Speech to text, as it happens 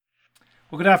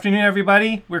Well, good afternoon,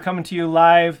 everybody. We're coming to you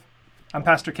live. I'm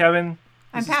Pastor Kevin.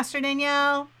 I'm Pastor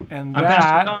Danielle. And I'm that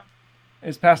Pastor Tom.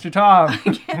 is Pastor Tom. I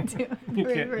can't do You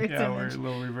can't, reverse yeah, we're image. a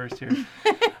little reversed here.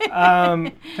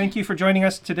 Thank you for joining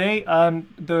us today.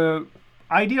 The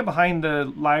idea behind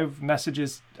the live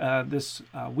messages this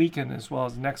weekend, as well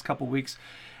as the next couple weeks,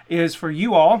 is for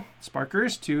you all,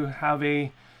 Sparkers, to have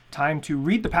a time to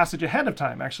read the passage ahead of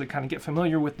time, actually kind of get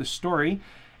familiar with the story.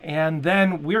 And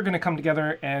then we're going to come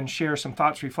together and share some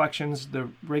thoughts, reflections, the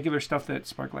regular stuff that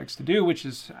Spark likes to do, which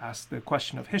is ask the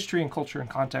question of history and culture and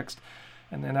context,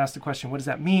 and then ask the question, what does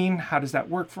that mean? How does that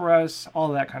work for us? All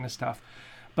of that kind of stuff.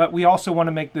 But we also want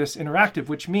to make this interactive,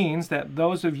 which means that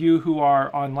those of you who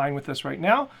are online with us right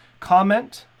now,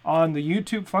 comment on the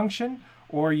YouTube function,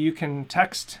 or you can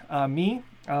text me.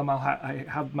 I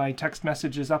have my text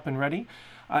messages up and ready.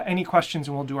 Any questions,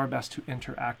 and we'll do our best to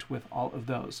interact with all of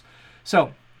those.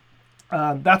 So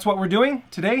that's what we're doing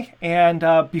today.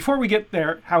 And before we get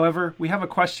there, however, we have a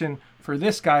question for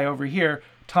this guy over here.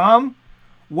 Tom,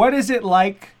 what is it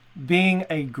like being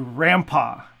a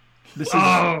grandpa? This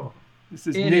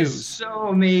is It news. is so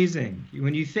amazing.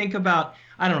 When you think about,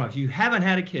 I don't know, if you haven't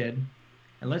had a kid,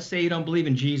 and let's say you don't believe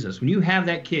in Jesus, when you have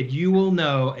that kid, you will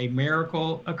know a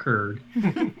miracle occurred.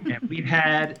 And we've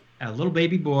had a little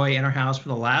baby boy in our house for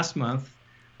the last month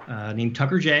named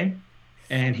Tucker J.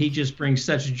 And he just brings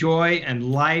such joy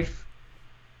and life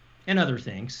and other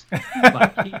things.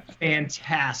 But he's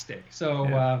fantastic.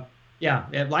 So,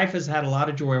 life has had a lot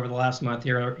of joy over the last month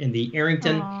here in the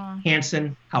Arrington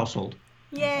Hansen household.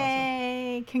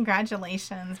 Yay!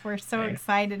 Congratulations. We're so Okay.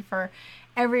 excited for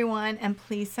everyone. And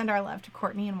please send our love to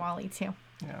Courtney and Wally, too.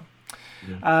 Yeah.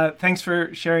 Thanks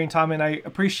for sharing, Tom, and I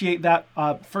appreciate that.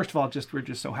 First of all, we're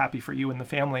just so happy for you and the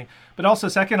family. But also,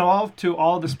 second of all, to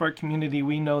all the Spark community,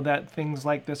 we know that things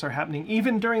like this are happening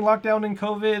even during lockdown and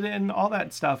COVID and all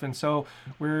that stuff. And so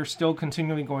we're still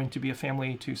continually going to be a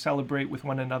family to celebrate with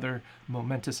one another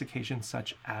momentous occasions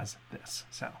such as this.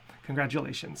 So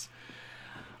congratulations.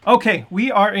 Okay,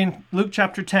 we are in Luke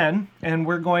chapter 10, and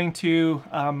we're going to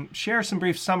share some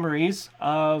brief summaries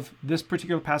of this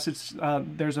particular passage.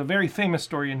 There's a very famous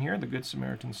story in here, the Good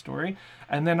Samaritan story.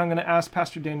 And then I'm going to ask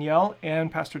Pastor Danielle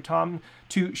and Pastor Tom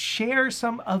to share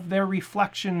some of their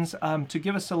reflections to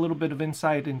give us a little bit of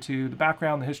insight into the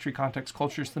background, the history, context,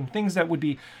 culture, some things that would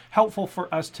be helpful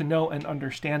for us to know and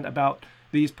understand about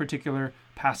these particular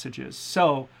passages.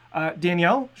 So,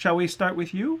 Danielle, shall we start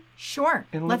with you? Sure.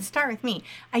 Let's start with me.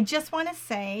 I just want to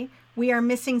say we are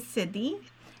missing Sydney.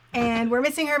 And we're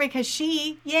missing her because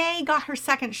she, got her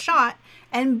second shot.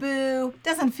 And boo,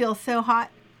 doesn't feel so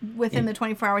hot within the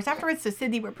 24 hours afterwards. So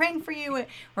Sydney, we're praying for you.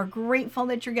 We're grateful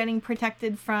that you're getting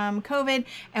protected from COVID,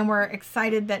 and we're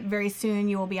excited that very soon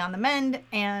you will be on the mend,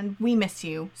 and we miss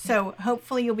you. So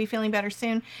hopefully you'll be feeling better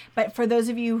soon. But for those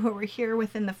of you who were here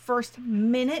within the first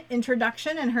minute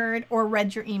introduction and heard or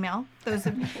read your email, those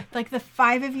of like the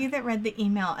 5 of you that read the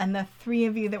email and the 3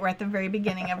 of you that were at the very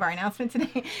beginning of our announcement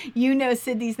today, you know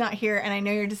Sydney's not here, and I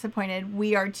know you're disappointed.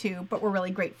 We are too, but we're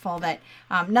really grateful that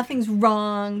nothing's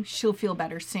wrong. She'll feel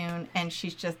better soon, and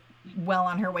she's just well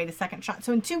on her way to second shot.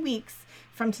 So in 2 weeks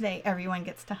from today, everyone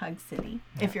gets to hug Sydney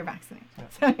if you're vaccinated.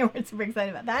 So we're super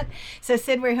excited about that. So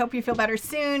Sid, we hope you feel better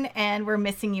soon, and we're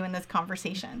missing you in this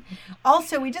conversation.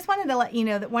 Also, we just wanted to let you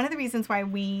know that one of the reasons why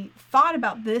we thought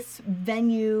about this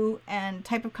venue and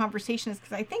type of conversation is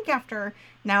because I think after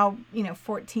now,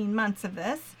 14 months of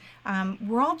this,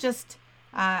 we're all just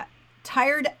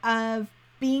tired of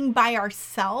being by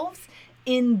ourselves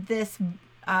in this.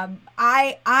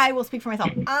 I will speak for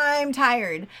myself. I'm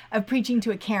tired of preaching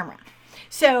to a camera.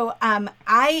 So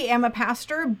I am a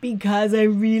pastor because I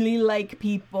really like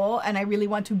people and I really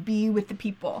want to be with the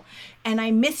people. And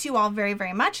I miss you all very,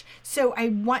 very much. So I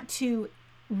want to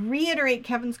reiterate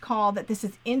Kevin's call that this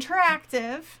is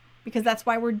interactive, because that's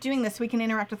why we're doing this. We can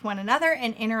interact with one another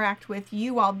and interact with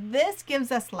you all. This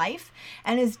gives us life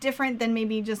and is different than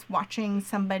maybe just watching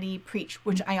somebody preach,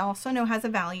 which I also know has a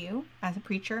value as a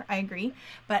preacher. I agree.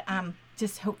 But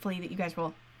just hopefully that you guys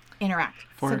will interact.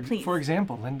 So please. For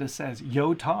example, Linda says,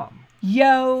 "Yo, Tom."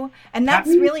 Yo. And that's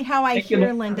really how I Thank you, hear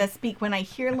Lord. Linda speak. When I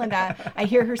hear Linda, I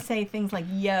hear her say things like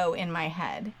yo in my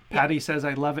head. Patty says,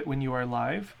 "I love it when you are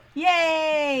live."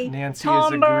 Yay! Nancy Tombo!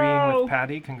 is agreeing with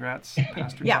Patty. Congrats,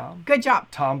 Pastor Yeah, Tom. good job.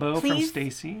 Tombo from Please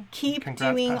Stacy. Keep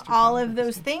Congrats, doing Pastor all Tom. of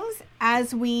those things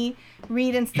as we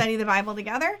read and study the Bible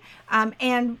together.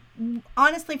 And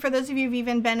honestly, for those of you who've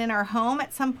even been in our home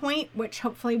at some point, which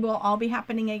hopefully will all be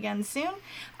happening again soon,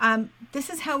 this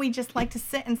is how we just like to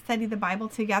sit and study the Bible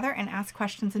together. And ask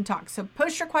questions and talk. So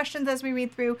post your questions as we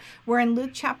read through. We're in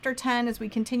Luke chapter 10 as we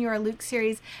continue our Luke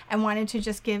series, and wanted to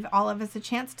just give all of us a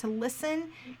chance to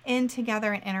listen in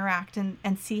together and interact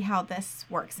and see how this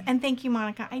works. And thank you,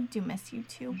 Monica. I do miss you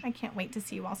too. I can't wait to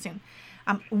see you all soon.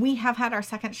 We have had our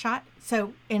second shot.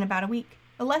 So in about a week,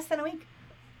 less than a week,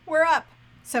 we're up.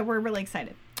 So we're really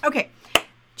excited. Okay.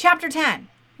 Chapter 10.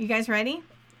 You guys ready?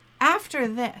 After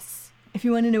this, if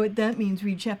you want to know what that means,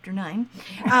 read chapter 9.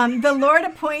 The Lord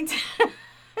appoints...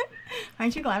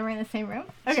 Aren't you glad we're in the same room?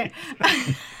 Okay.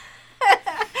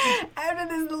 After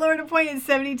this, the Lord appointed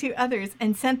 72 others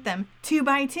and sent them 2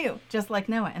 by 2, just like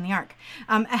Noah and the ark,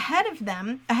 ahead of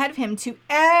him to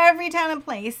every town and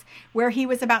place where he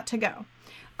was about to go.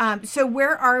 So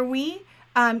where are we?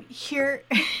 Here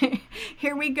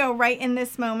we go right in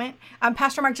this moment.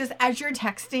 Pastor Mark, just as you're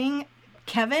texting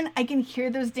Kevin, I can hear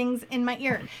those dings in my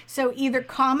ear. So either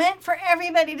comment for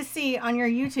everybody to see on your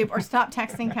YouTube or stop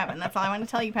texting Kevin. That's all I want to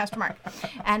tell you, Pastor Mark.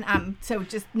 And so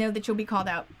just know that you'll be called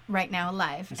out right now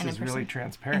live. This is really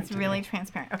transparent. It's really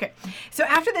transparent. Okay. So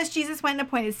after this, Jesus went and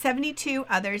appointed 72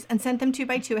 others and sent them 2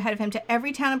 by 2 ahead of him to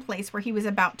every town and place where he was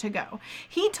about to go.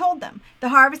 He told them, "The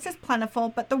harvest is plentiful,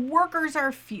 but the workers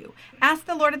are few. Ask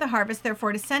the Lord of the harvest,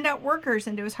 therefore, to send out workers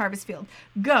into his harvest field.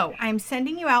 Go, I am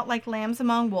sending you out like lambs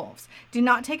among wolves. Do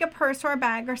not take a purse or a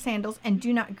bag or sandals, and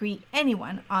do not greet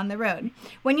anyone on the road.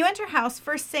 When you enter a house,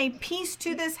 first say, 'Peace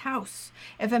to this house.'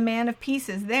 If a man of peace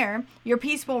is there, your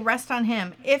peace will rest on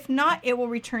him. If not, it will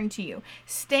return to you.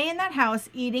 Stay in that house,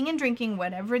 eating and drinking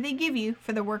whatever they give you,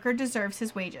 for the worker deserves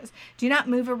his wages. Do not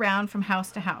move around from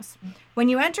house to house. When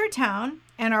you enter a town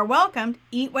and are welcomed,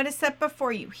 eat what is set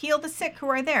before you. Heal the sick who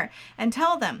are there, and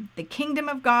tell them, the kingdom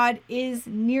of God is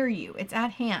near you. It's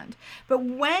at hand. But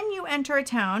when you enter a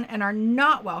town and are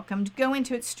not welcomed, go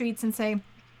into its streets and say,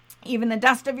 'Even the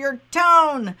dust of your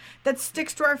town that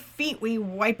sticks to our feet we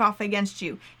wipe off against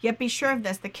you. Yet be sure of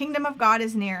this, the kingdom of God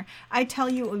is near. I tell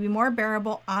you, it will be more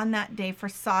bearable on that day for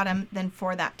Sodom than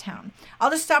for that town.'"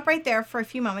 I'll just stop right there for a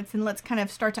few moments and let's kind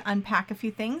of start to unpack a few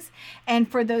things. And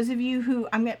for those of you who,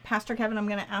 Pastor Kevin, I'm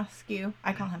going to ask you,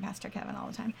 I call him Pastor Kevin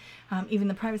all the time, even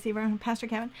the privacy of our own Pastor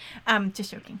Kevin. Just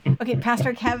joking. Okay,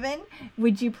 Pastor Kevin,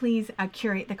 would you please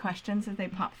curate the questions as they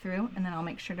pop through, and then I'll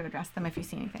make sure to address them if you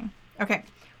see anything. Okay.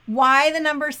 Why the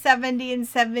number 70 and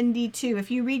 72?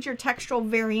 If you read your textual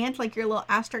variant, like your little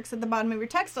asterisks at the bottom of your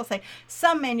text, it'll say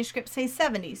some manuscripts say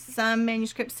 70, some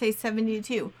manuscripts say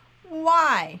 72.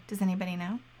 Why? Does anybody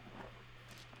know?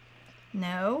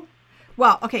 No?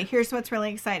 Well, okay, here's what's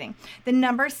really exciting. The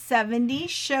number 70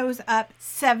 shows up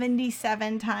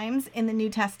 77 times in the New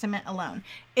Testament alone.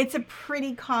 It's a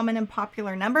pretty common and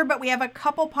popular number, but we have a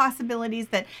couple possibilities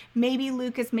that maybe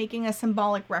Luke is making a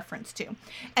symbolic reference to.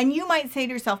 And you might say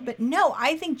to yourself, but no,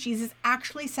 I think Jesus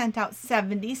actually sent out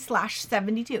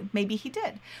 70/72. Maybe he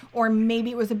did. Or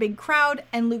maybe it was a big crowd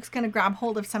and Luke's going to grab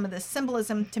hold of some of this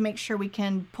symbolism to make sure we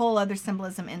can pull other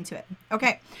symbolism into it.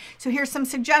 Okay, so here's some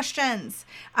suggestions.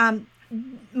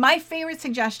 My favorite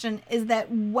suggestion is that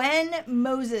when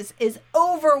Moses is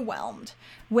overwhelmed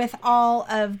with all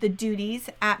of the duties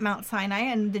at Mount Sinai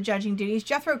and the judging duties,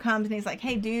 Jethro comes and he's like,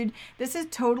 "Hey, dude, this is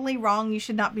totally wrong. You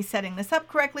should not be setting this up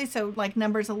correctly." So like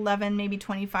Numbers 11, maybe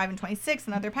 25 and 26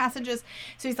 and other passages.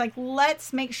 So he's like,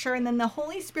 let's make sure. And then the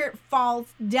Holy Spirit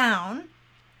falls down.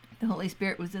 The Holy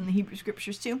Spirit was in the Hebrew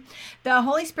scriptures too. The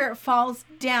Holy Spirit falls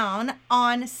down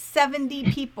on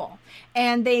 70 people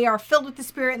and they are filled with the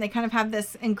Spirit and they kind of have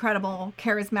this incredible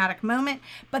charismatic moment.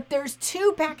 But there's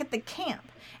 2 back at the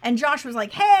camp. And Josh was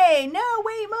like, "Hey, no,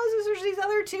 wait, Moses, there's these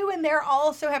other 2. And they're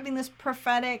also having this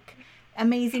prophetic,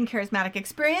 amazing, charismatic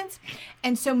experience."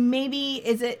 And so maybe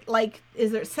is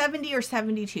there 70 or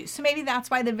 72? So maybe that's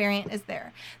why the variant is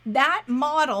there. That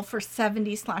model for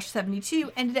 70/72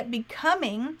 ended up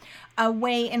becoming a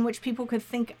way in which people could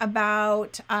think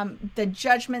about the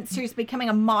judgment series, becoming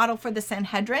a model for the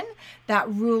Sanhedrin, that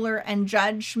ruler and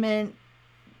judgment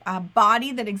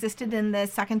body that existed in the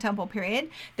Second Temple period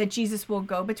that Jesus will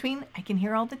go between. I can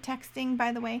hear all the texting,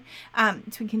 by the way.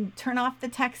 So we can turn off the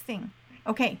texting.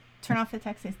 Okay. Turn off the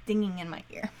text. It's dinging in my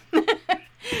ear.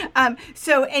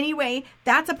 So anyway,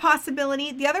 that's a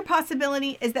possibility. The other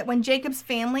possibility is that when Jacob's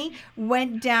family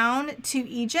went down to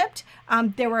Egypt,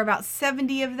 there were about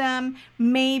 70 of them.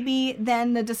 Maybe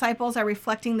then the disciples are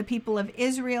reflecting the people of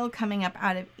Israel coming up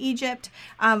out of Egypt.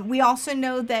 We also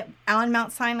know that on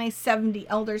Mount Sinai, 70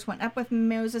 elders went up with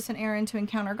Moses and Aaron to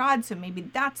encounter God. So maybe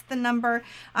that's the number.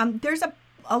 There's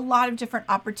a lot of different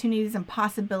opportunities and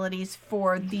possibilities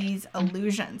for these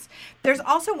allusions. There's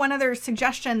also one other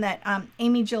suggestion that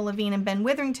Amy Jill Levine and Ben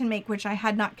Witherington make, which I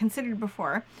had not considered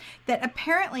before, that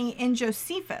apparently in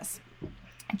Josephus,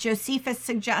 Josephus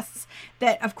suggests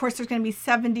that, of course, there's going to be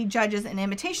 70 judges in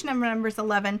imitation of Numbers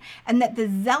 11, and that the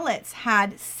zealots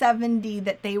had 70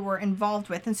 that they were involved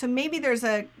with. And so maybe there's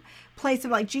a place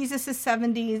of like Jesus'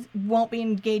 70s won't be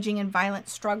engaging in violent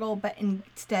struggle, but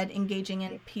instead engaging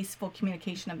in peaceful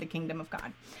communication of the kingdom of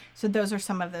God. So those are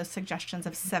some of those suggestions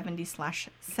of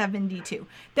 70/72.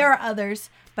 There are others,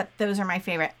 but those are my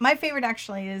favorite. My favorite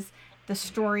actually is the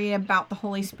story about the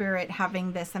Holy Spirit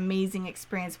having this amazing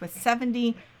experience with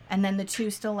 70 and then the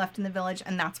 2 still left in the village.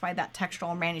 And that's why that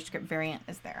textual manuscript variant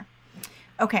is there.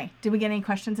 Okay. Did we get any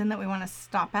questions in that we want to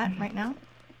stop at right now?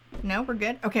 No, we're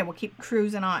good. Okay. We'll keep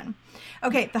cruising on.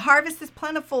 Okay. The harvest is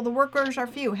plentiful. The workers are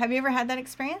few. Have you ever had that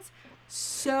experience?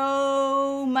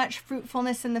 So much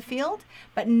fruitfulness in the field,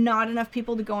 but not enough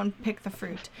people to go and pick the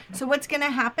fruit. So what's going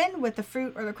to happen with the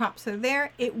fruit or the crops that are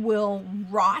there? It will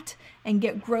rot and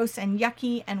get gross and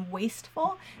yucky and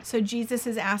wasteful. So Jesus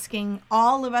is asking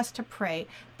all of us to pray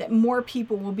that more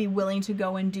people will be willing to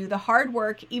go and do the hard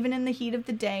work, even in the heat of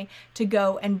the day, to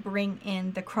go and bring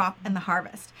in the crop and the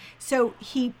harvest. So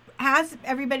he has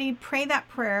everybody pray that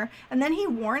prayer, and then he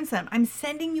warns them, I'm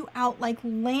sending you out like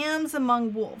lambs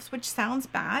among wolves, which sounds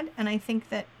bad, and I think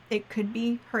that it could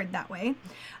be heard that way.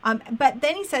 But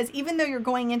then he says, even though you're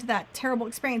going into that terrible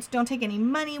experience, don't take any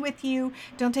money with you,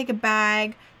 don't take a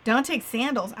bag, don't take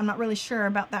sandals, I'm not really sure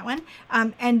about that one,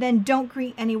 and then don't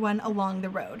greet anyone along the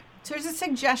road. So there's a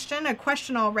suggestion, a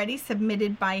question already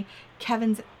submitted by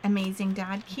Kevin's amazing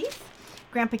dad, Keith.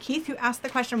 Grandpa Keith, who asked the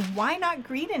question, why not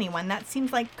greet anyone? That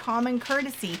seems like common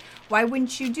courtesy. Why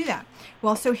wouldn't you do that?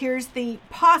 Well, so here's the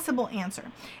possible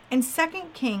answer. In 2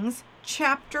 Kings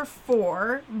chapter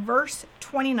 4, verse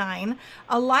 29,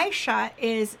 Elisha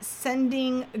is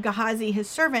sending Gehazi, his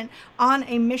servant, on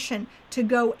a mission to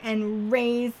go and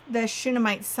raise the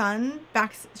Shunammite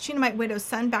widow's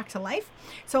son back to life.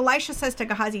 So Elisha says to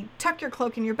Gehazi, tuck your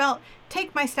cloak in your belt,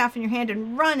 take my staff in your hand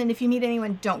and run. And if you meet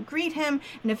anyone, don't greet him.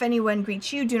 And if anyone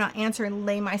greets you, do not answer, and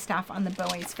lay my staff on the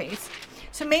boy's face.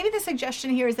 So maybe the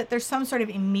suggestion here is that there's some sort of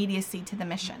immediacy to the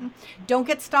mission. Don't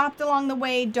get stopped along the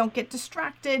way. Don't get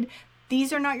distracted.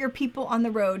 These are not your people on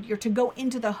the road. You're to go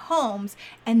into the homes,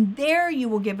 and there you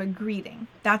will give a greeting.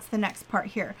 That's the next part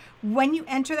here. When you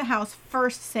enter the house,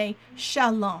 first say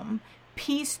shalom,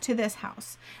 peace to this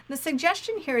house. The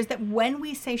suggestion here is that when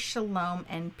we say shalom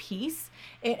and peace,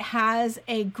 it has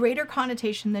a greater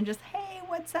connotation than just, hey,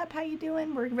 what's up? How you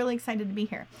doing? We're really excited to be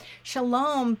here.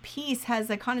 Shalom, peace, has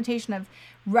a connotation of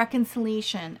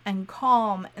reconciliation and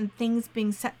calm and things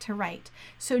being set to right.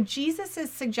 So Jesus is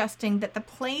suggesting that the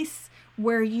place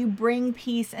where you bring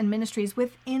peace and ministries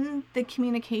within the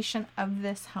communication of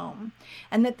this home,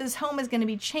 and that this home is going to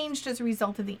be changed as a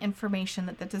result of the information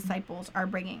that the disciples are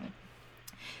bringing.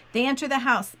 They enter the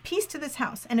house, peace to this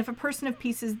house. And if a person of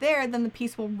peace is there, then the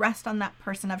peace will rest on that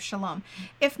person of shalom.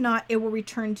 If not, it will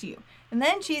return to you. And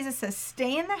then Jesus says,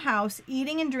 stay in the house,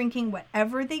 eating and drinking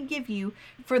whatever they give you,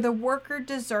 for the worker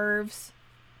deserves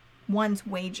one's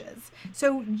wages.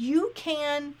 So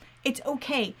it's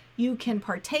okay. You can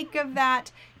partake of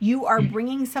that. You are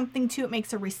bringing something to it.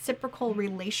 Makes a reciprocal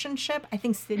relationship. I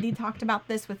think Cindy talked about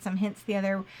this with some hints the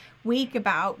other week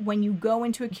about when you go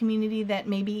into a community that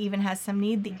maybe even has some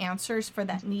need, the answers for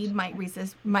that need might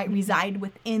reside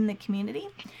within the community.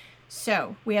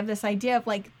 So we have this idea of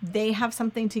like, they have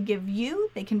something to give you,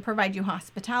 they can provide you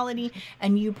hospitality,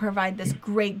 and you provide this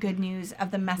great good news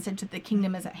of the message that the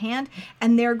kingdom is at hand,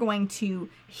 and they're going to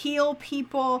heal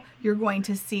people. You're going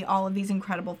to see all of these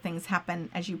incredible things happen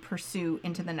as you pursue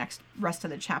into the rest of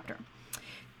the chapter.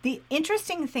 The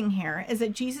interesting thing here is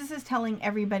that Jesus is telling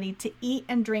everybody to eat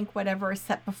and drink whatever is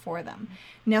set before them.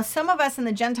 Now, some of us in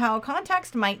the Gentile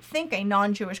context might think, a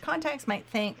non-Jewish context might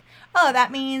think, oh,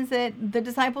 that means that the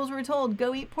disciples were told,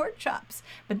 go eat pork chops.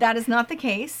 But that is not the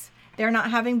case. They're not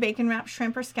having bacon wrapped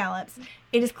shrimp or scallops.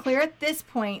 It is clear at this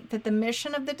point that the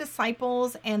mission of the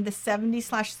disciples and the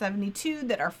 70/72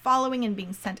 that are following and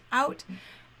being sent out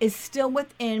is still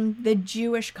within the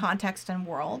Jewish context and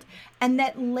world, and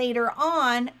that later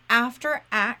on, after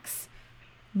Acts,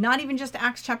 not even just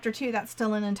Acts chapter 2, that's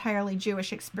still an entirely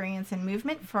Jewish experience and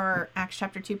movement for Acts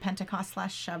chapter 2,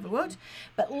 Pentecost/Shavuot,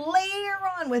 but later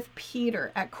on with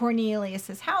Peter at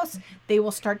Cornelius's house, they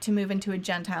will start to move into a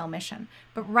Gentile mission.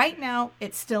 But right now,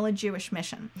 it's still a Jewish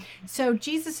mission. So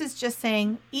Jesus is just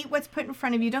saying, eat what's put in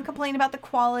front of you. Don't complain about the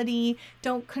quality.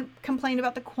 Don't complain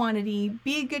about the quantity.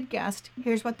 Be a good guest.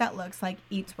 Here's what that looks like.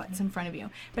 Eat what's in front of you.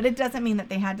 But it doesn't mean that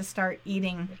they had to start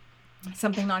eating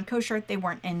something non-kosher. They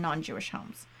weren't in non-Jewish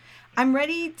homes. I'm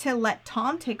ready to let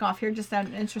Tom take off here just out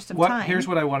of interest of time. Here's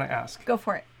what I want to ask. Go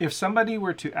for it. If somebody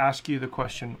were to ask you the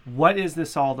question, what is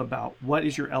this all about? What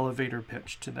is your elevator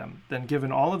pitch to them? Then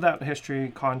given all of that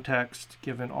history, context,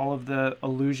 given all of the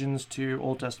allusions to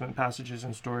Old Testament passages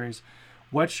and stories,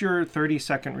 what's your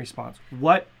 30-second response?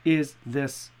 What is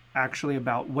this actually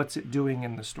about? What's it doing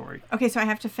in the story? Okay, so I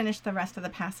have to finish the rest of the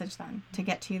passage then to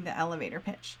get to the elevator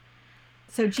pitch.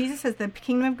 So Jesus says, the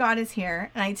kingdom of God is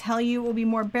here, and I tell you it will be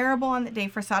more bearable on that day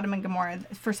for Sodom and Gomorrah,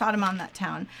 for Sodom on that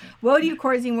town. Woe to you,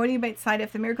 Chorazin, woe to you, Bethsaida,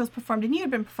 if the miracles performed in you had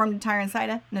been performed in Tyre and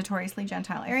Sidon, notoriously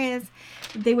Gentile areas,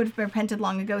 they would have repented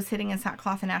long ago, sitting in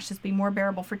sackcloth and ashes, be more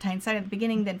bearable for Tyre and Sidon at the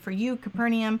beginning than for you,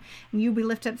 Capernaum, and you be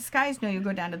lifted up to the skies, no, you'll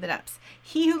go down to the depths.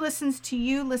 He who listens to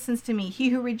you listens to me. He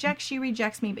who rejects you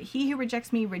rejects me, but he who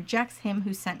rejects me rejects him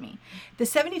who sent me. The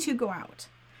 72 go out.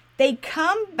 They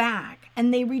come back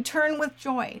and they return with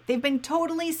joy. They've been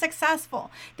totally successful.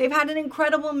 They've had an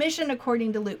incredible mission,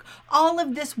 according to Luke. All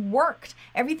of this worked.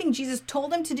 Everything Jesus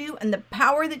told them to do and the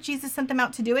power that Jesus sent them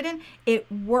out to do it in,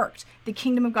 it worked. The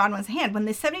kingdom of God was at hand. When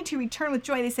the 72 return with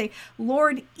joy, they say,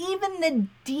 Lord, even the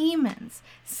demons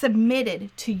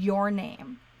submitted to your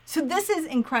name. So this is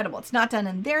incredible. It's not done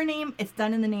in their name. It's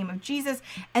done in the name of Jesus.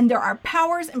 And there are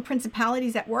powers and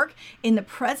principalities at work in the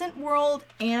present world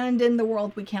and in the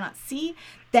world we cannot see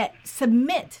that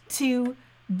submit to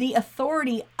the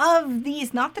authority of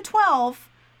these, not the 12,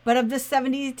 but of the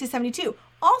 70 to 72.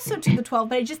 Also to the 12,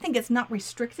 but I just think it's not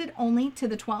restricted only to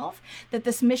the 12, that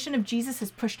this mission of Jesus is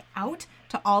pushed out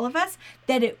to all of us,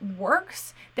 that it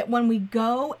works, that when we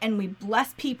go and we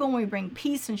bless people, when we bring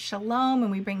peace and shalom,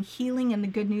 and we bring healing and the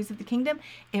good news of the kingdom,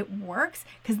 it works,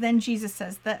 because then Jesus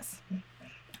says this.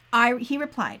 He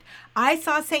replied, I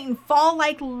saw Satan fall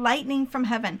like lightning from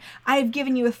heaven. I have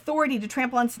given you authority to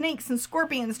trample on snakes and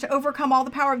scorpions, to overcome all the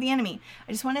power of the enemy.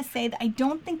 I just want to say that I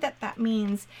don't think that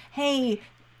means, hey,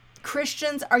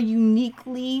 Christians are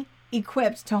uniquely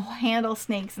equipped to handle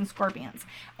snakes and scorpions.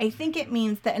 I think it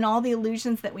means that in all the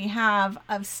allusions that we have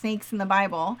of snakes in the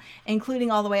Bible,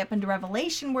 including all the way up into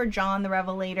Revelation, where John the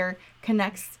Revelator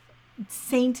connects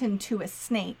Satan to a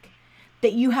snake,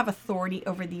 that you have authority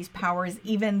over these powers,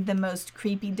 even the most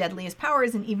creepy, deadliest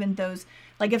powers, and even those,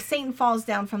 like if Satan falls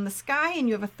down from the sky and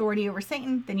you have authority over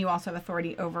Satan, then you also have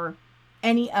authority over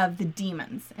any of the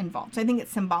demons involved. So I think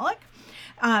it's symbolic.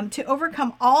 To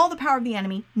overcome all the power of the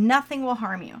enemy, nothing will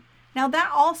harm you. Now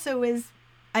that also is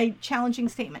a challenging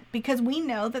statement, because we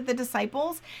know that the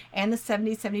disciples and the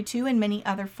 70, 72 and many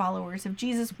other followers of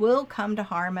Jesus will come to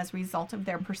harm as a result of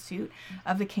their pursuit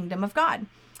of the kingdom of God.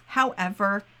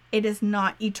 However, it is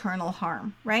not eternal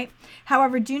harm, right?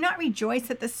 However, do not rejoice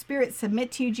that the spirits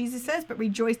submit to you, Jesus says, but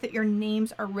rejoice that your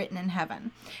names are written in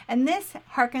heaven. And this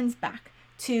harkens back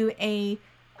to a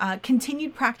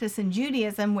continued practice in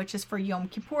Judaism, which is for Yom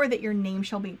Kippur, that your name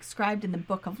shall be inscribed in the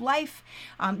book of life,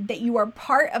 that you are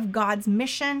part of God's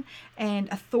mission and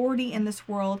authority in this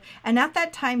world. And at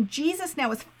that time, Jesus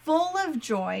now is full of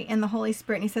joy in the Holy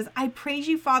Spirit. And he says, I praise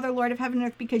you, Father, Lord of heaven and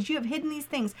earth, because you have hidden these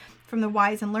things from the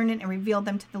wise and learned and revealed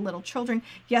them to the little children.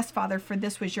 Yes, Father, for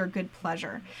this was your good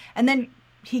pleasure. And then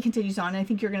he continues on, and I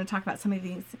think you're going to talk about some of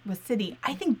these with Siddhi.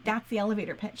 I think that's the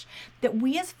elevator pitch, that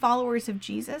we as followers of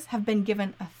Jesus have been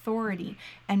given authority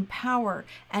and power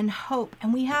and hope,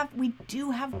 and we do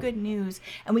have good news,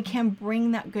 and we can bring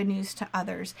that good news to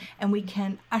others, and we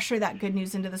can usher that good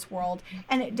news into this world.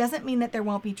 And it doesn't mean that there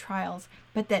won't be trials,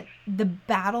 but that the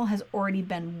battle has already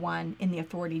been won in the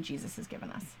authority Jesus has given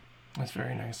us. That's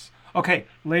very nice. Okay,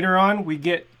 later on we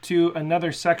get to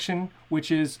another section,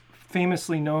 which is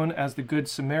famously known as the Good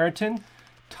Samaritan.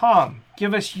 Tom,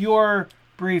 give us your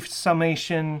brief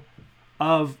summation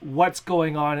of what's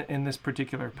going on in this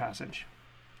particular passage.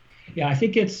 Yeah, I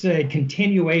think it's a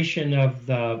continuation of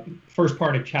the first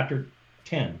part of chapter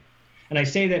 10. And I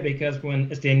say that because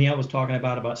as Danielle was talking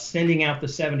about sending out the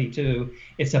 72,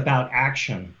 it's about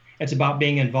action. It's about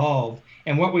being involved.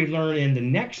 And what we learn in the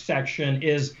next section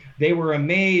is they were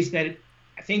amazed that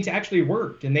things actually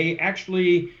worked, and they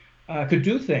actually could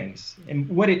do things. And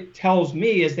what it tells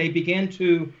me is they began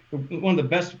to, one of the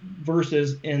best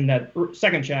verses in that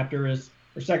second chapter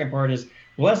second part is,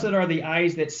 blessed are the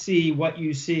eyes that see what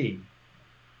you see.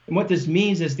 And what this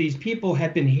means is these people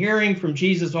had been hearing from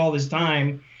Jesus all this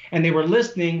time, and they were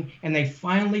listening, and they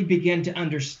finally began to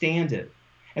understand it,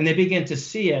 and they began to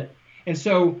see it. And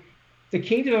so the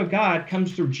kingdom of God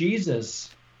comes through Jesus,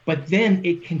 but then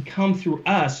it can come through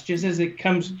us, just as it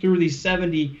comes through these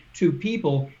 72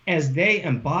 people as they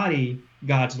embody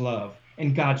God's love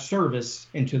and God's service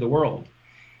into the world.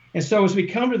 And so as we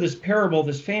come to this parable,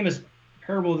 this famous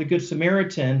parable of the Good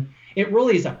Samaritan, It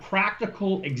really is a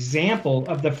practical example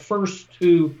of the first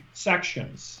two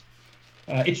sections.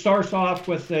 It starts off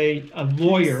with a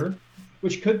lawyer,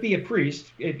 which could be a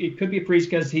priest. It could be a priest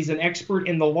because he's an expert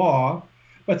in the law.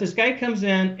 But this guy comes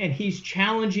in and he's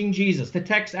challenging Jesus. The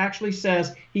text actually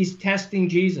says he's testing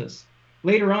Jesus.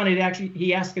 Later on,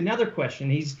 he asks another question.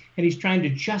 He's trying to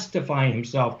justify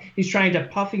himself. He's trying to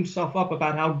puff himself up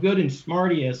about how good and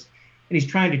smart he is, and he's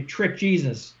trying to trick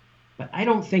Jesus. But I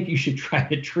don't think you should try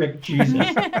to trick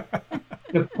Jesus.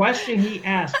 The question he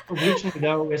asked originally,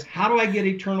 though, is, how do I get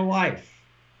eternal life?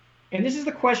 And this is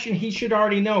the question he should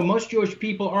already know. Most Jewish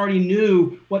people already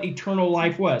knew what eternal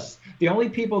life was. The only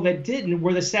people that didn't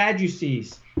were the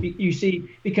Sadducees. You see,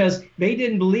 because they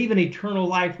didn't believe in eternal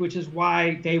life, which is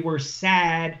why they were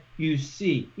sad, you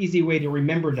see. Easy way to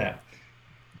remember that.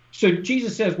 So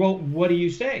Jesus says, well, what do you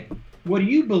say? What do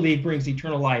you believe brings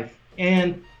eternal life?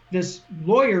 And this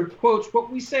lawyer quotes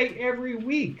what we say every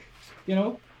week.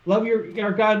 Love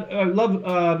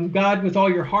God with all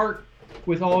your heart,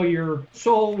 with all your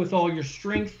soul, with all your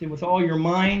strength, and with all your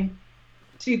mind.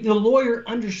 See, the lawyer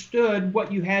understood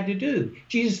what you had to do.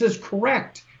 Jesus says,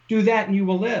 correct. Do that and you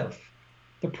will live.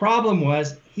 The problem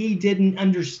was he didn't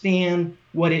understand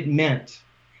what it meant.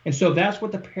 And so that's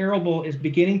what the parable is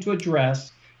beginning to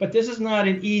address. But this is not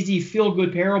an easy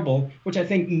feel-good parable, which I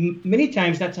think many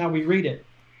times that's how we read it.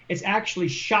 It's actually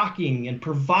shocking and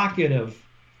provocative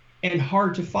and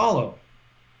hard to follow.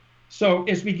 So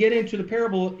as we get into the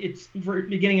parable, it's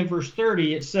beginning in verse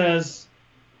 30, it says,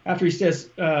 after he says,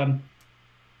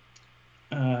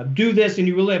 do this and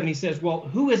you will live. And he says, well,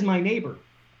 who is my neighbor?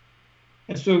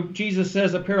 And so Jesus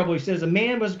says a parable. He says, a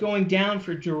man was going down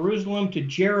from Jerusalem to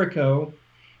Jericho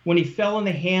when he fell in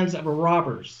the hands of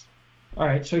robbers. All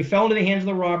right, so he fell into the hands of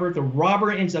the robber. The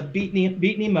robber ends up beating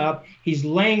him up. He's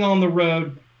laying on the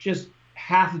road, just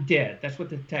half dead. That's what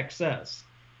the text says.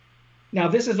 Now,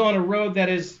 this is on a road that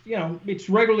is, it's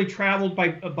regularly traveled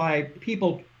by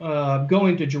people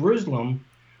going to Jerusalem,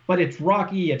 but it's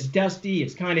rocky, it's dusty,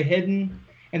 it's kind of hidden.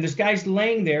 And this guy's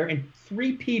laying there, and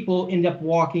three people end up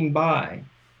walking by.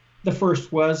 The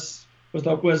first was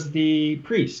the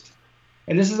priest.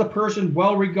 And this is a person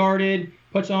well-regarded,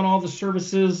 puts on all the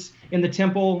services in the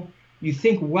temple. You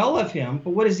think well of him,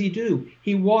 but what does he do?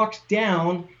 He walks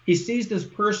down, he sees this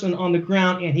person on the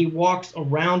ground, and he walks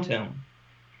around him.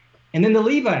 And then the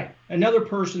Levite, another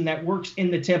person that works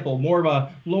in the temple, more of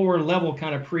a lower level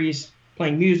kind of priest,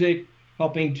 playing music,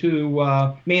 helping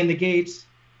to man the gates.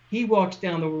 He walks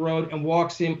down the road and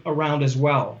walks him around as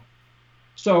well.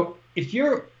 So if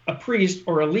you're a priest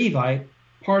or a Levite,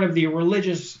 part of the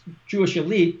religious Jewish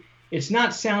elite, it's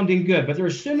not sounding good. But they're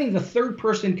assuming the third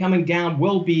person coming down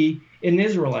will be an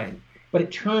Israelite. But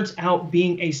it turns out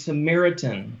being a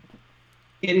Samaritan.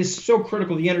 It is so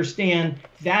critical to understand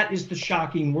that is the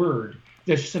shocking word.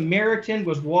 The Samaritan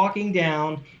was walking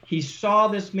down. He saw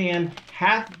this man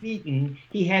half beaten.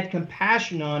 He had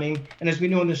compassion on him. And as we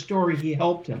know in the story, he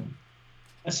helped him.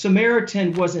 A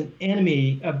Samaritan was an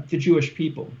enemy of the Jewish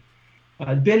people.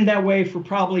 Been that way for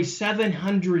probably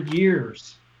 700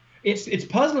 years. It's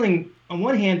puzzling on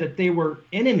one hand that they were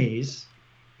enemies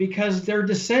because they're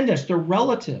descendants, they're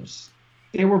relatives.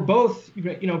 They were both,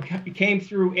 came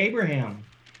through Abraham.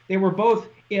 They were both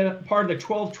part of the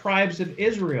 12 tribes of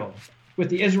Israel, with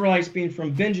the Israelites being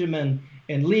from Benjamin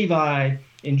and Levi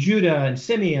and Judah and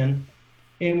Simeon,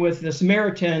 and with the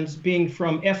Samaritans being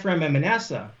from Ephraim and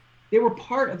Manasseh. They were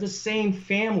part of the same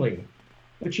family.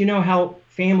 But you know how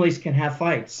families can have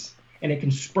fights, and it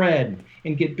can spread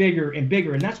and get bigger and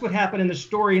bigger. And that's what happened in the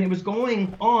story, and it was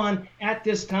going on at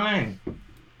this time.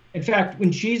 In fact,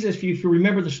 when Jesus, if you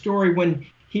remember the story, when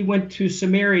he went to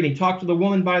Samaria and he talked to the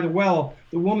woman by the well,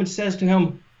 the woman says to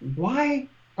him, why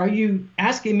are you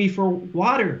asking me for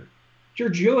water? You're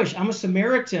Jewish, I'm a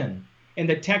Samaritan. And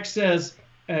the text says,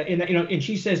 and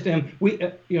she says to him,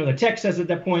 the text says at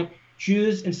that point,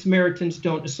 Jews and Samaritans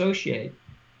don't associate.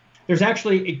 There's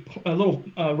actually a little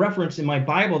reference in my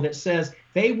Bible that says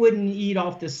they wouldn't eat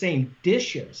off the same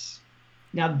dishes.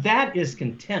 Now that is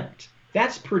contempt.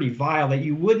 That's pretty vile that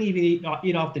you wouldn't even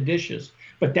eat off the dishes.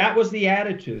 But that was the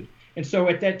attitude. And so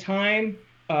at that time,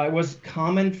 it was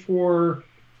common for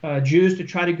Jews to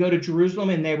try to go to Jerusalem,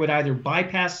 and they would either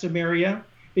bypass Samaria,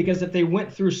 because if they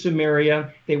went through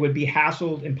Samaria, they would be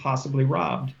hassled and possibly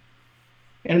robbed.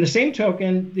 And in the same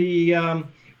token,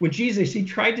 when Jesus, he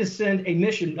tried to send a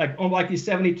mission, like these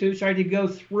 72, tried to go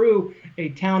through a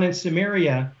town in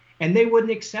Samaria, and they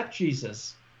wouldn't accept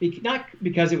Jesus. Not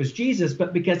because it was Jesus,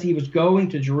 but because he was going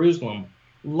to Jerusalem.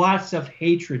 Lots of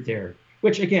hatred there,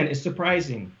 which again is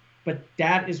surprising, but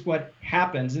that is what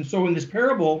happens. And so in this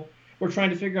parable, we're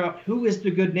trying to figure out who is the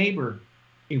good neighbor.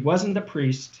 It wasn't the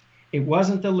priest. It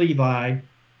wasn't the Levi.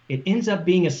 It ends up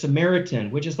being a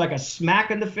Samaritan, which is like a smack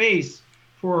in the face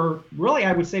for really,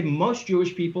 I would say, most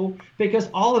Jewish people, because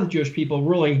all of the Jewish people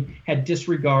really had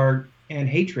disregard and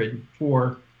hatred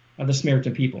for the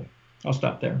Samaritan people. I'll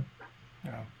stop there.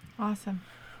 Yeah. Awesome.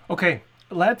 Okay,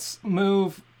 let's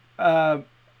move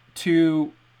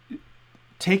to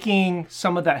taking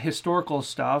some of that historical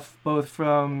stuff, both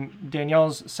from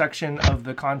Danielle's section of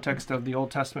the context of the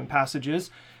Old Testament passages,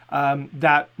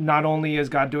 that not only is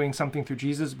God doing something through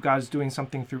Jesus, but God's doing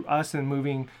something through us and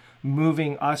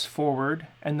moving us forward,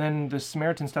 and then the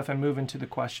Samaritan stuff, and move into the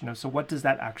question of, so what does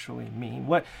that actually mean?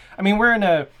 We're in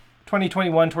a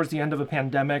 2021 towards the end of a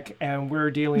pandemic, and we're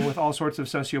dealing with all sorts of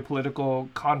socio-political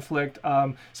conflict.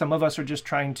 Some of us are just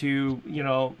trying to,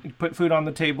 put food on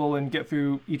the table and get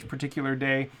through each particular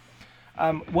day.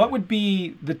 What would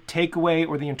be the takeaway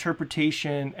or the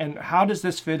interpretation, and how does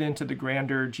this fit into the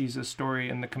grander Jesus story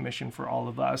and the commission for all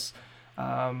of us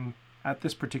at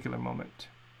this particular moment?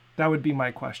 That would be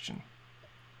my question.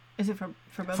 Is it for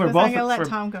both of us? I'm going to let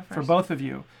Tom go first. For both of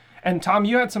you. And Tom,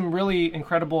 you had some really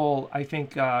incredible, I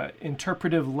think,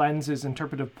 interpretive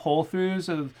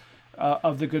pull-throughs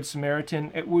of the Good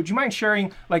Samaritan. Would you mind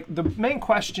sharing, the main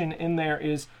question in there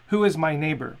is, who is my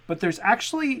neighbor? But there's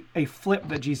actually a flip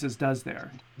that Jesus does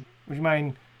there. Would you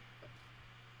mind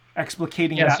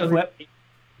explicating that flip?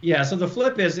 So the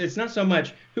flip is, it's not so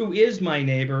much who is my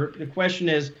neighbor. The question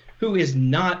is, who is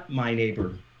not my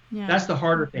neighbor? Yeah. That's the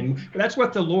harder thing. That's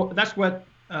what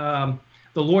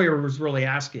the lawyer was really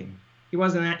asking. He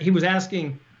was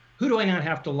asking, who do I not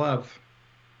have to love?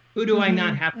 Who do I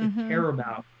not have to care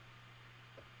about?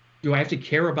 Do I have to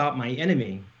care about my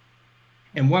enemy?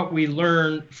 And what we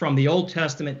learn from the Old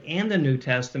Testament and the New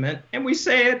Testament, and we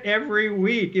say it every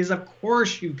week, is of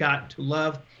course you've got to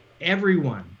love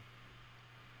everyone.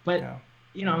 But,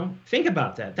 think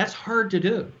about that. That's hard to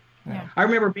do. Yeah. I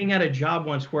remember being at a job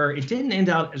once where it didn't end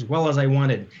out as well as I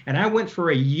wanted. And I went for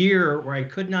a year where I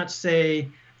could not say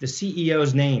the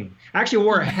CEO's name. I actually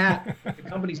wore a hat with the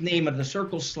company's name with the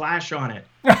circle / on it.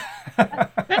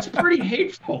 That's pretty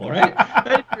hateful, right?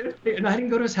 And I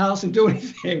didn't go to his house and do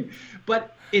anything.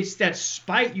 But it's that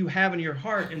spite you have in your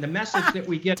heart, and the message that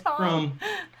we get from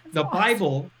the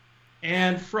Bible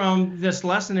and from this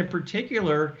lesson in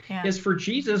particular is, for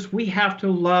Jesus, we have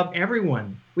to love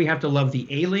everyone. We have to love the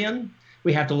alien,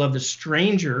 we have to love the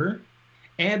stranger,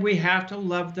 and we have to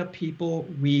love the people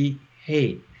we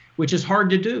hate, which is hard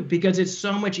to do because it's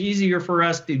so much easier for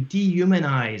us to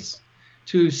dehumanize,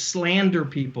 to slander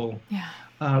people,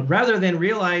 rather than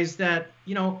realize that,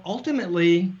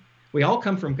 ultimately, we all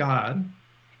come from God.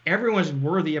 Everyone's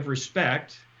worthy of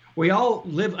respect. We all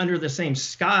live under the same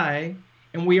sky,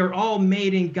 and we are all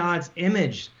made in God's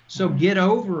image. So get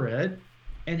over it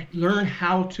and learn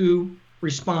how to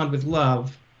respond with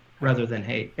love rather than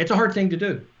hate. It's a hard thing to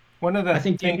do. I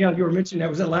think, Danielle, you were mentioning that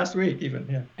was it last week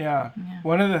even. Yeah.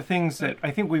 One of the things that I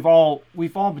think we've all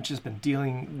just been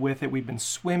dealing with it. We've been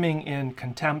swimming in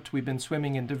contempt. We've been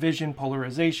swimming in division,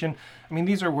 polarization.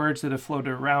 These are words that have floated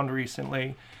around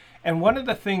recently. And one of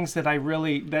the things that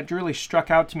really struck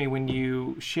out to me when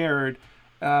you shared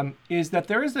is that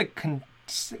there is a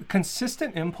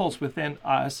consistent impulse within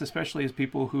us, especially as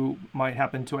people who might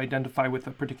happen to identify with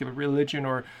a particular religion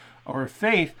or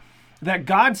faith, that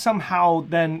God somehow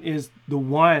then is the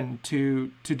one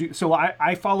to do. So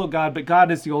I follow God, but God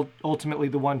is ultimately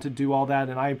the one to do all that,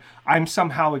 and I'm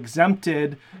somehow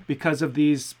exempted because of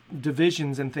these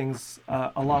divisions and things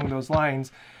along those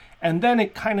lines. And then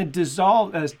it kind of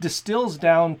distills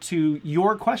down to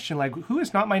your question, who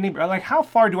is not my neighbor? How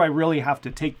far do I really have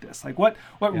to take this? What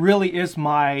really is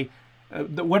my,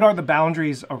 what are the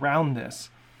boundaries around this?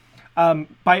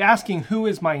 By asking who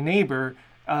is my neighbor,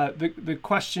 the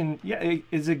question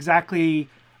is exactly,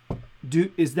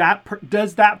 does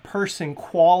that person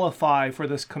qualify for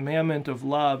this commandment of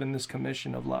love and this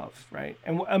commission of love, right?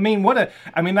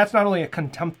 And that's not only a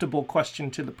contemptible question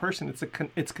to the person, it's a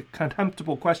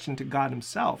contemptible question to God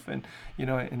himself, and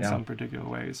in some particular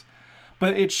ways.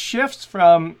 But it shifts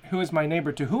from who is my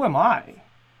neighbor to who am I,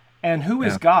 and who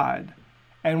is God,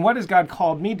 and what has God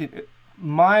called me to do?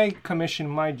 My commission,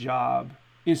 my job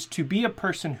is to be a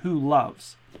person who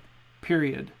loves,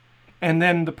 period. And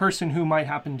then the person who might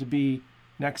happen to be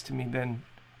next to me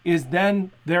is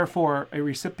therefore a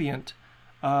recipient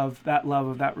of that love,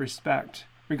 of that respect,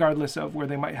 regardless of where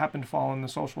they might happen to fall in the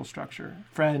social structure: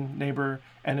 friend, neighbor,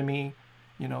 enemy,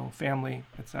 family,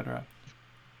 etc.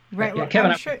 Right. Well,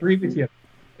 Kevin, I agree with you.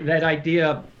 That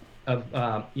idea of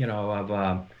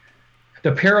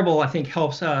the parable, I think,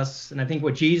 helps us, and I think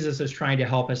what Jesus is trying to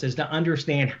help us is to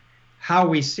understand how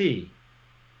we see.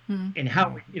 And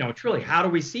how, truly, how do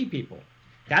we see people?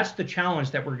 That's the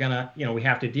challenge that we're going to, we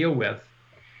have to deal with.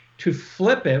 To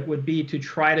flip it would be to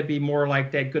try to be more like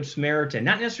that Good Samaritan,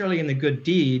 not necessarily in the good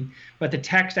deed, but the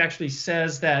text actually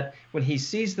says that when he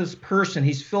sees this person,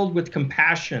 he's filled with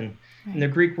compassion. Right. And the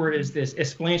Greek word is this,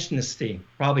 esplanchnisty.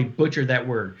 Probably butchered that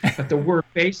word, but the word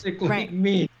basically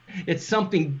means it's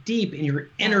something deep in your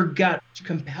inner gut which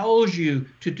compels you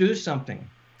to do something.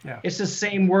 Yeah. It's the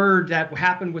same word that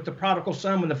happened with the prodigal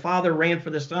son when the father ran for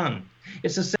the son.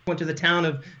 It's the same went to the town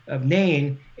of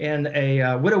Nain, and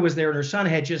a widow was there and her son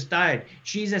had just died.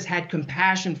 Jesus had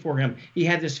compassion for him. He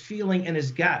had this feeling in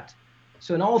his gut.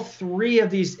 So in all three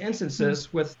of these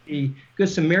instances with the Good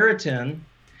Samaritan,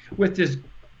 with this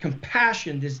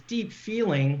compassion, this deep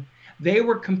feeling, they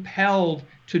were compelled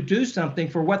to do something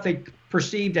for what they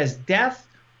perceived as death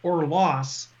or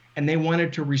loss, and they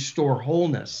wanted to restore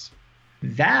wholeness.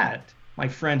 That, my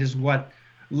friend, is what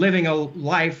living a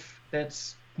life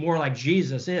that's more like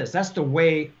Jesus is. That's the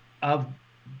way of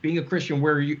being a Christian,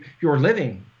 where you're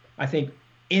living, I think,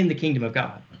 in the kingdom of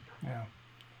God. Yeah,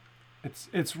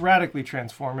 it's radically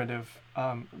transformative,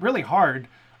 really hard,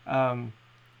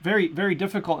 very, very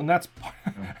difficult, and that's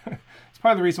it's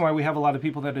part of the reason why we have a lot of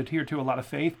people that adhere to a lot of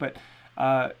faith. But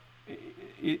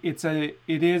it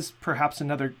is perhaps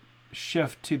another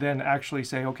shift to then actually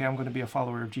say, okay, I'm going to be a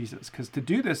follower of Jesus, because to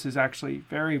do this is actually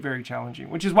very, very challenging,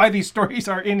 which is why these stories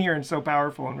are in here and so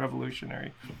powerful and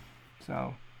revolutionary.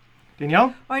 So,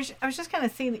 Danielle? Well, I was just going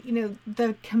to say that,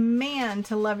 the command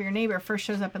to love your neighbor first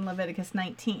shows up in Leviticus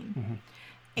 19. Mm-hmm.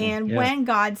 And when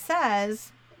God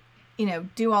says,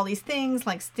 do all these things,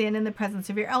 like stand in the presence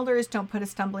of your elders, don't put a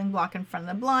stumbling block in front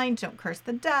of the blind, don't curse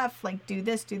the deaf, like do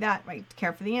this, do that, right?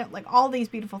 Care for the, like all these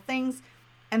beautiful things.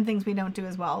 And things we don't do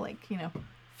as well, like,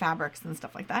 fabrics and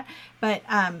stuff like that. But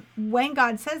when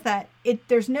God says that,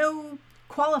 there's no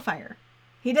qualifier.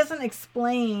 He doesn't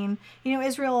explain,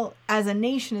 Israel as a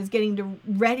nation is getting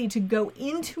ready to go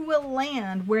into a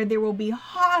land where there will be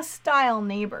hostile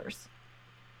neighbors.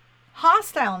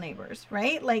 Hostile neighbors,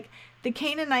 right? Like the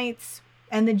Canaanites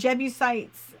and the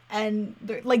Jebusites and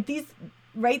like these,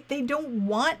 right? They don't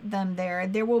want them there.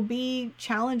 There will be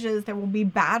challenges, there will be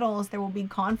battles, there will be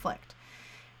conflict.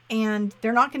 And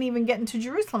they're not going to even get into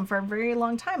Jerusalem for a very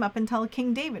long time, up until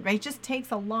King David, right? It just takes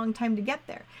a long time to get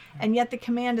there. And yet the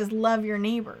command is love your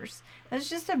neighbors. That's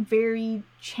just a very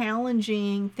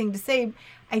challenging thing to say.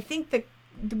 I think that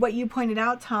what you pointed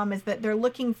out, Tom, is that they're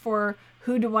looking for,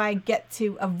 who do I get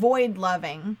to avoid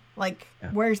loving? Like,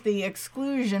 where's the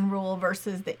exclusion rule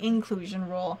versus the inclusion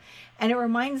rule? And it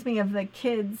reminds me of the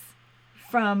kids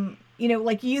from,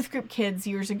 like youth group kids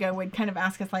years ago would kind of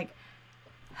ask us, like,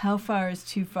 how far is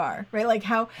too far, right? Like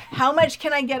how much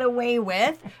can I get away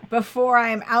with before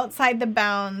I'm outside the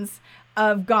bounds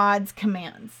of God's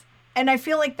commands? And I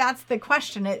feel like that's the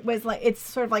question. It's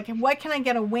sort of like, what can I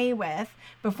get away with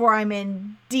before I'm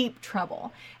in deep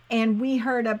trouble? And we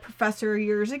heard a professor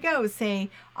years ago say,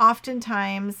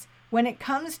 oftentimes when it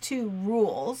comes to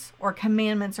rules or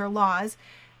commandments or laws,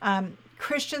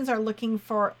 Christians are looking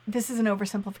for, this is an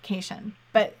oversimplification,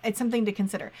 but it's something to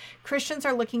consider. Christians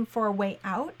are looking for a way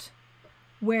out,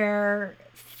 where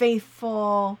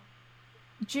faithful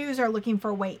Jews are looking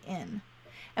for a way in.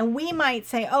 And we might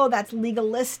say, oh, that's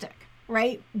legalistic,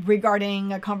 right?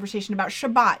 Regarding a conversation about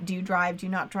Shabbat, do you drive, do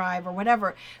you not drive, or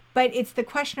whatever. But it's the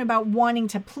question about wanting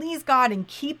to please God and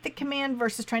keep the command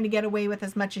versus trying to get away with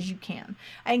as much as you can.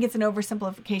 I think it's an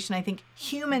oversimplification. I think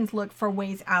humans look for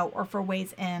ways out or for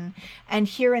ways in. And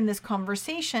here in this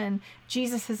conversation,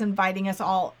 Jesus is inviting us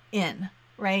all in,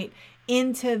 right?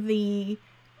 Into the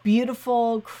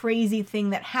beautiful, crazy thing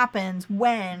that happens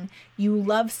when you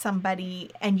love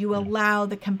somebody and you allow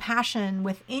the compassion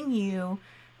within you,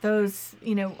 those,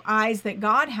 eyes that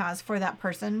God has for that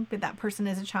person, but that person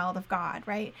is a child of God,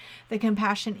 right? The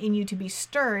compassion in you to be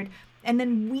stirred. And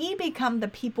then we become the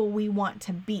people we want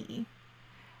to be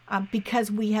because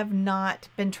we have not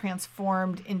been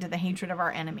transformed into the hatred of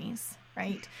our enemies,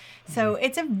 right? Mm-hmm. So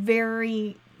it's a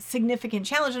very significant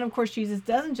challenge. And of course, Jesus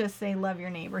doesn't just say love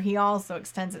your neighbor. He also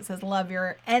extends it, says love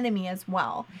your enemy as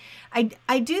well.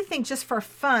 I do think, just for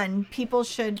fun, people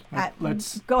should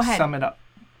let's go ahead. Sum it up.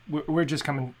 We're just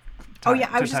coming.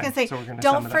 I was just going to say,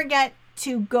 don't forget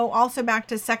to go also back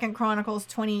to 2 Chronicles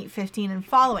 28:15 and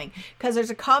following, because there's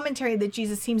a commentary that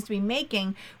Jesus seems to be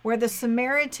making where the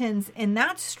Samaritans in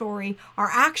that story are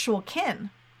actual kin.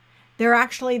 They're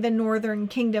actually the northern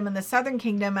kingdom and the southern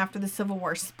kingdom after the Civil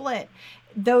War split.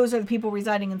 Those are the people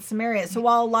residing in Samaria. So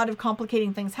while a lot of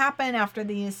complicating things happen after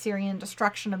the Assyrian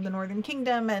destruction of the northern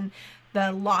kingdom and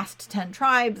the lost 10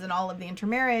 tribes and all of the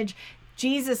intermarriage,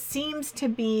 Jesus seems to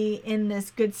be in this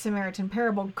Good Samaritan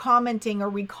parable commenting or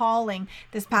recalling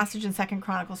this passage in 2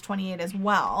 Chronicles 28 as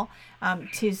well,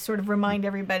 to sort of remind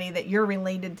everybody that you're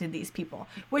related to these people,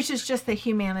 which is just the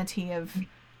humanity of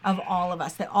all of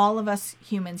us, that all of us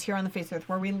humans here on the face of the earth,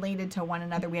 we're related to one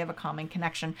another. We have a common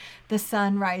connection. The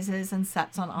sun rises and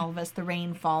sets on all of us. The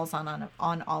rain falls on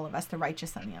all of us, the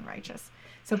righteous and the unrighteous.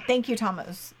 So thank you, Tom. It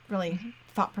was really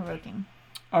thought-provoking.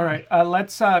 All right,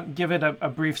 let's give it a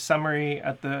brief summary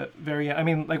at the very end. I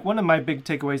mean, like, one of my big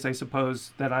takeaways, I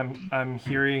suppose, that I'm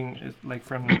hearing, is, like,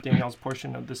 from Danielle's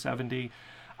portion of the 70,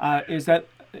 is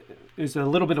a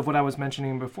little bit of what I was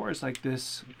mentioning before. It's like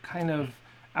this kind of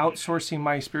outsourcing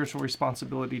my spiritual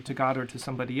responsibility to God or to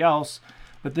somebody else,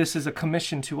 but this is a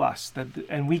commission to us,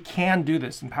 and we can do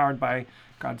this, empowered by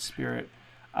God's Spirit.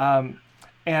 And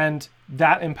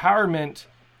that empowerment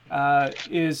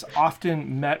is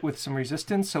often met with some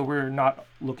resistance, so we're not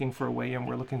looking for a way in,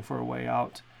 we're looking for a way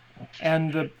out.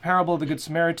 And the parable of the Good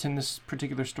Samaritan, this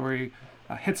particular story,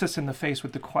 hits us in the face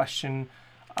with the question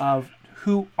of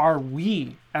who are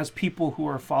we as people who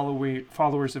are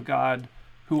followers of God,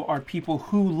 who are people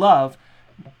who love,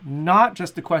 not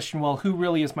just the question, well, who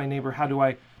really is my neighbor? How do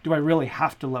I really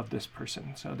have to love this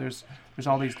person? So there's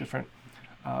all these different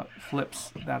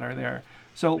flips that are there.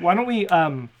 So why don't we...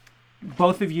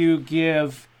 both of you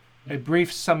give a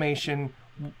brief summation.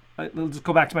 Let's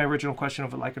go back to my original question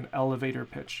of like an elevator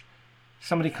pitch.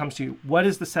 Somebody comes to you. What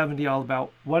is the 70 all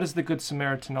about? What is the Good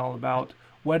Samaritan all about?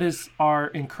 What is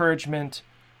our encouragement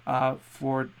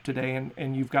for today?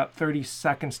 And you've got 30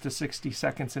 seconds to 60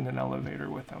 seconds in an elevator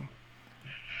with them.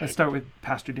 Let's start with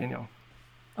Pastor Danielle.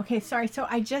 Okay, sorry. So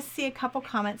I just see a couple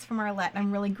comments from Arlette.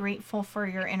 I'm really grateful for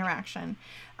your interaction.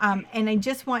 And I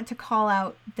just want to call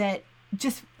out that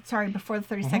before the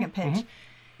 30-second pitch.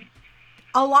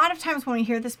 A lot of times when we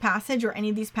hear this passage or any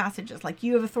of these passages, like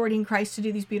you have authority in Christ to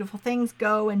do these beautiful things,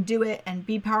 go and do it and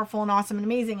be powerful and awesome and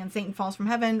amazing and Satan falls from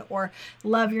heaven, or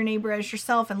love your neighbor as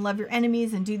yourself and love your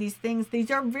enemies and do these things.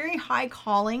 These are very high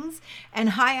callings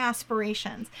and high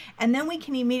aspirations. And then we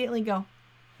can immediately go,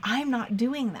 I'm not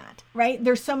doing that, right?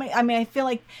 There's so many, I feel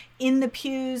like in the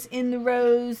pews, in the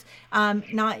rows,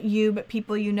 not you, but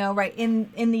people you know, right, in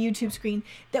the YouTube screen,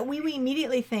 that we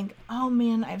immediately think, oh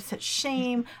man, I have such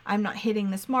shame. I'm not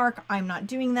hitting this mark. I'm not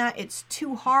doing that. It's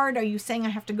too hard. Are you saying I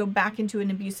have to go back into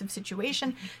an abusive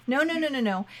situation?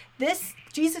 No. This,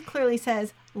 Jesus clearly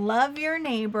says, love your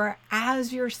neighbor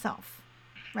as yourself,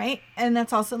 right? And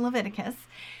that's also in Leviticus.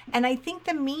 And I think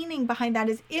the meaning behind that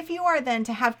is if you are then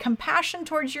to have compassion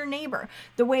towards your neighbor,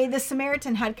 the way the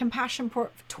Samaritan had compassion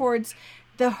towards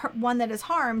the one that is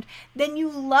harmed, then you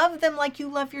love them like you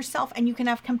love yourself, and you can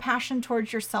have compassion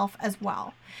towards yourself as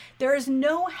well. There is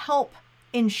no help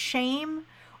in shame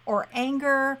or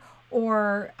anger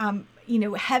or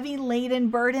heavy laden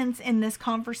burdens in this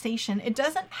conversation. It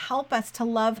doesn't help us to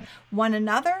love one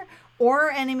another or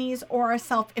our enemies or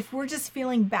ourselves if we're just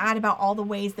feeling bad about all the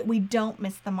ways that we don't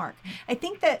miss the mark. I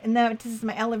think that, and this is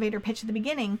my elevator pitch at the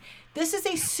beginning, this is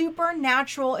a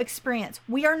supernatural experience.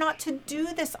 We are not to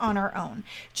do this on our own.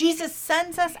 Jesus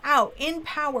sends us out in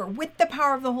power with the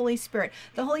power of the Holy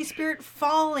Spirit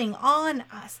falling on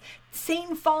us.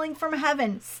 Satan falling from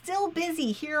heaven, still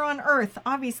busy here on earth,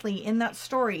 obviously, in that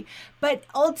story, but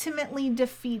ultimately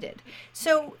defeated.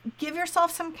 So give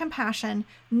yourself some compassion.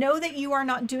 Know that you are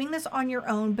not doing this on your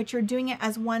own, but you're doing it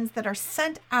as ones that are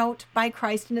sent out by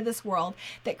Christ into this world,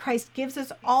 that Christ gives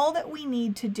us all that we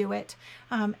need to do it.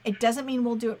 It doesn't mean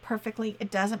we'll do it perfectly.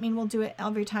 It doesn't mean we'll do it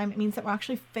every time. It means that we'll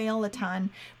actually fail a ton,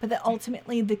 but that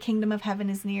ultimately the kingdom of heaven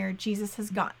is near. Jesus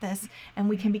has got this, and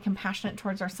we can be compassionate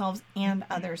towards ourselves and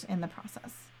others in the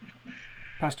process.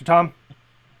 Pastor Tom?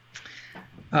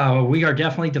 We are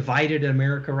definitely divided in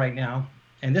America right now.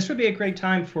 And this would be a great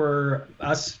time for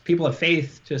us, people of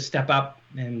faith, to step up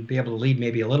and be able to lead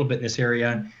maybe a little bit in this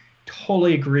area.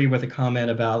 Totally agree with the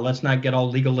comment about let's not get all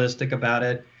legalistic about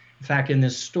it. In fact, in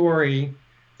this story,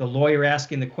 the lawyer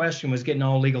asking the question was getting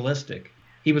all legalistic.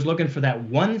 He was looking for that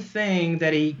one thing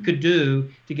that he could do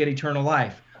to get eternal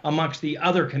life amongst the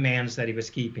other commands that he was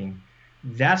keeping.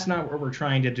 That's not what we're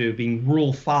trying to do, being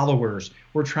rule followers.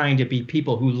 We're trying to be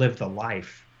people who live the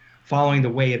life, following the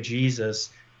way of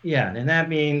Jesus. Yeah, and that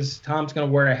means Tom's going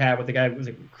to wear a hat with the guy with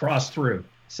a cross through.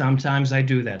 Sometimes I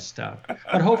do that stuff.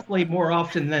 But hopefully more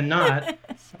often than not,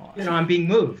 I'm being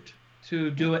moved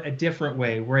to do it a different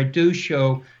way, where I do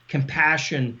show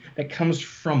compassion that comes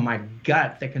from my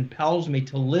gut, that compels me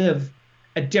to live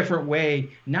a different way,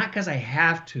 not because I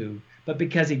have to, but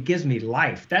because it gives me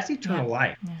life. That's eternal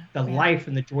life. The life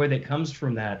and the joy that comes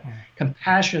from that.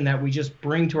 Compassion that we just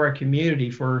bring to our community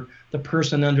for the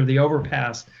person under the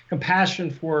overpass.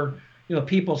 Compassion for,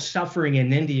 people suffering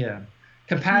in India,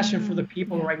 compassion for the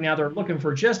people right now. They're looking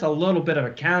for just a little bit of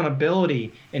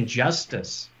accountability and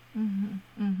justice.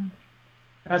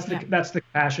 That's the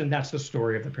compassion. That's the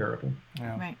story of the parable.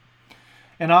 Yeah. Right.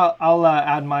 And I'll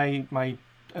add my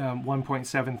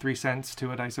 1.73 cents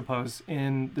to it, I suppose,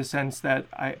 in the sense that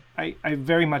I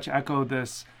very much echo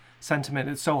this sentiment.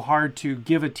 It's so hard to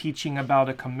give a teaching about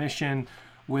a commission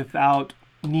without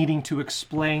needing to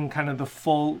explain kind of the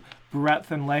full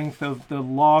breadth and length of the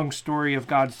long story of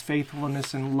God's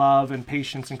faithfulness and love and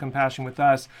patience and compassion with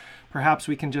us. Perhaps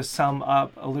we can just sum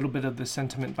up a little bit of the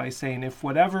sentiment by saying, if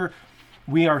whatever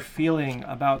we are feeling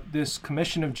about this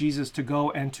commission of Jesus to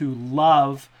go and to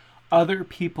love other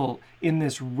people in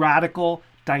this radical,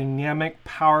 dynamic,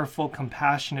 powerful,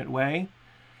 compassionate way,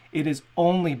 it is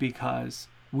only because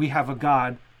we have a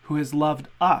God who has loved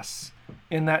us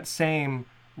in that same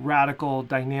radical,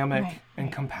 dynamic,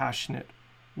 and compassionate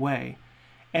way.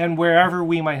 And wherever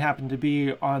we might happen to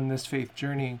be on this faith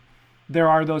journey, there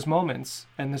are those moments,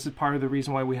 and this is part of the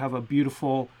reason why we have a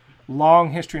beautiful,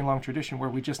 long history and long tradition where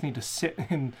we just need to sit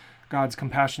in God's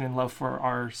compassion and love for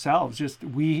ourselves. Just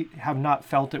we have not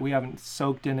felt it, we haven't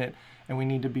soaked in it, and we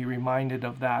need to be reminded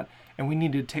of that. And we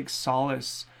need to take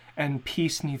solace, and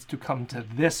peace needs to come to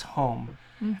this home.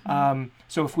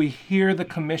 So if we hear the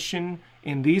commission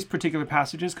in these particular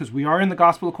passages, because we are in the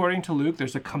Gospel according to Luke,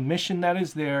 there's a commission that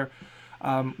is there.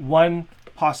 One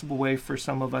possible way for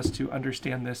some of us to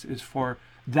understand this is for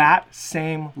that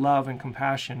same love and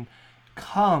compassion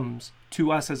comes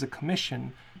to us as a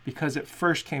commission because it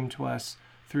first came to us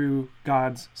through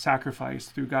God's sacrifice,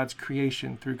 through God's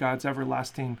creation, through God's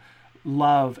everlasting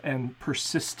love and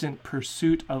persistent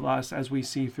pursuit of us, as we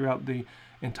see throughout the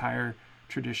entire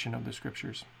tradition of the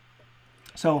scriptures.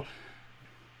 So,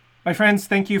 my friends,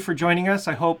 thank you for joining us.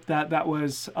 I hope that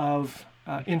was of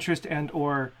interest and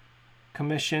or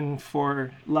commission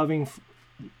for loving,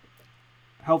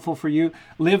 helpful for you.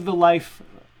 Live the life.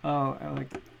 I'm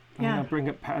going to bring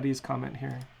up Patty's comment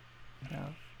here. Yeah.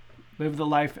 Live the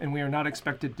life, and we are not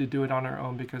expected to do it on our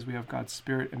own because we have God's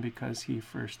Spirit and because He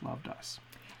first loved us.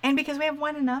 And because we have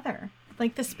one another.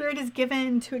 Like the Spirit is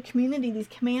given to a community. These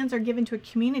commands are given to a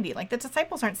community. Like the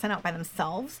disciples aren't sent out by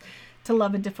themselves to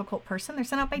love a difficult person. They're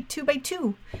sent out by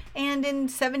two and in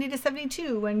 70 to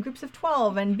 72 and groups of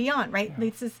 12 and beyond, right? Yeah.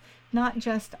 This is not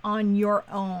just on your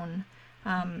own.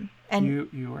 And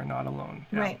you are not alone.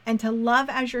 Yeah. Right. And to love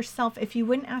as yourself, if you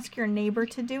wouldn't ask your neighbor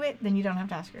to do it, then you don't have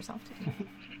to ask yourself to do it.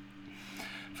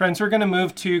 Friends, we're going to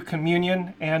move to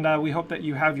communion, and we hope that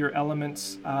you have your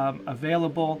elements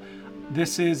available.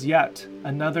 This is yet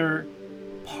another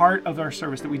part of our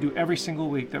service that we do every single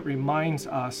week that reminds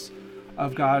us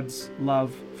of God's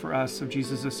love for us, of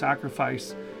Jesus'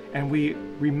 sacrifice. And we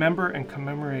remember and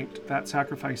commemorate that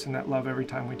sacrifice and that love every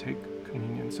time we take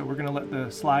communion. So we're going to let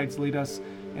the slides lead us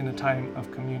in a time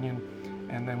of communion,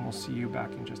 and then we'll see you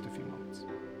back in just a few minutes.